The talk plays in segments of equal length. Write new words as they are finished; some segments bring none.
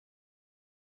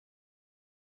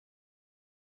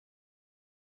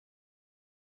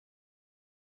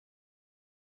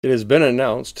It has been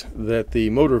announced that the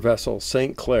motor vessel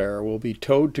St. Clair will be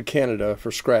towed to Canada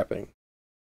for scrapping.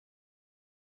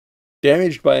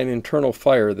 Damaged by an internal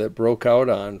fire that broke out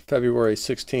on February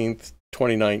 16,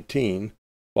 2019,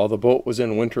 while the boat was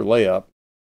in winter layup,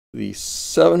 the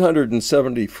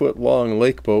 770-foot-long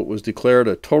lake boat was declared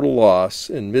a total loss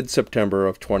in mid-September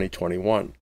of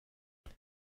 2021.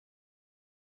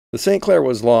 The St. Clair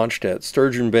was launched at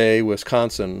Sturgeon Bay,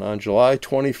 Wisconsin on July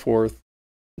 24,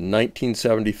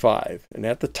 1975, and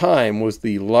at the time was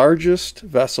the largest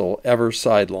vessel ever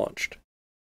side-launched.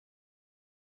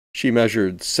 She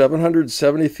measured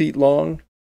 770 feet long,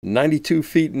 92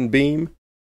 feet in beam,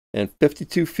 and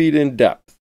 52 feet in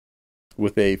depth,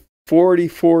 with a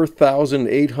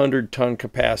 44,800-ton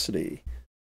capacity.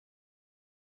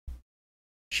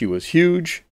 She was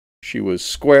huge, she was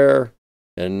square,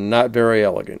 and not very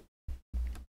elegant.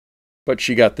 But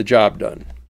she got the job done.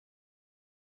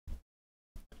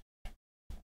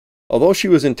 Although she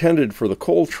was intended for the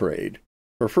coal trade,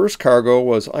 her first cargo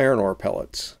was iron ore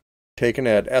pellets, taken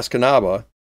at Escanaba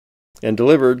and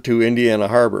delivered to Indiana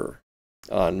Harbor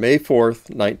on May 4,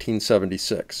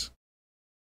 1976.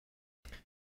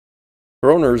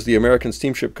 Her owners, the American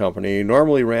Steamship Company,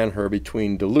 normally ran her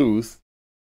between Duluth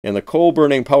and the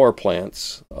coal-burning power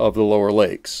plants of the lower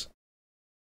lakes.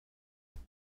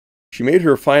 She made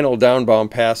her final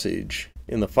downbound passage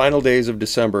in the final days of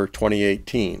December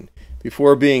 2018,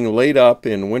 before being laid up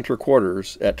in winter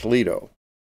quarters at Toledo.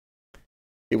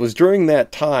 It was during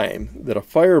that time that a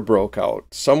fire broke out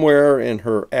somewhere in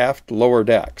her aft lower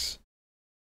decks.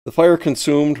 The fire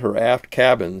consumed her aft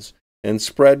cabins and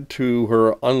spread to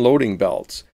her unloading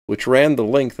belts, which ran the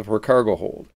length of her cargo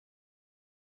hold.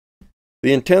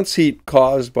 The intense heat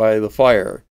caused by the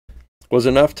fire was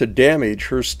enough to damage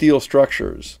her steel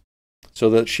structures, so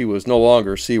that she was no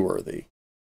longer seaworthy.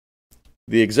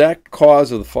 The exact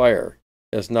cause of the fire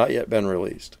has not yet been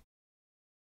released.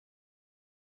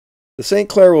 The St.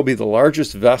 Clair will be the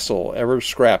largest vessel ever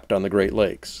scrapped on the Great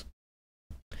Lakes.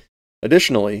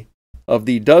 Additionally, of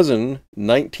the dozen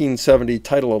 1970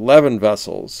 Title 11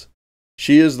 vessels,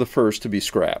 she is the first to be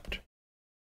scrapped.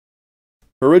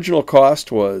 Her original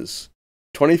cost was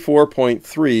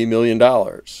 $24.3 million,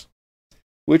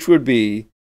 which would be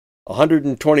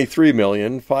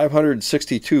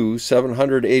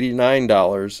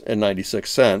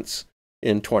 $123,562,789.96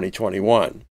 in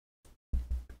 2021.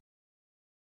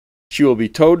 She will be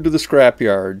towed to the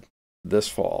scrapyard this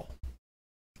fall.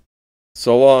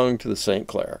 So long to the St.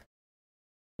 Clair.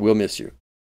 We'll miss you.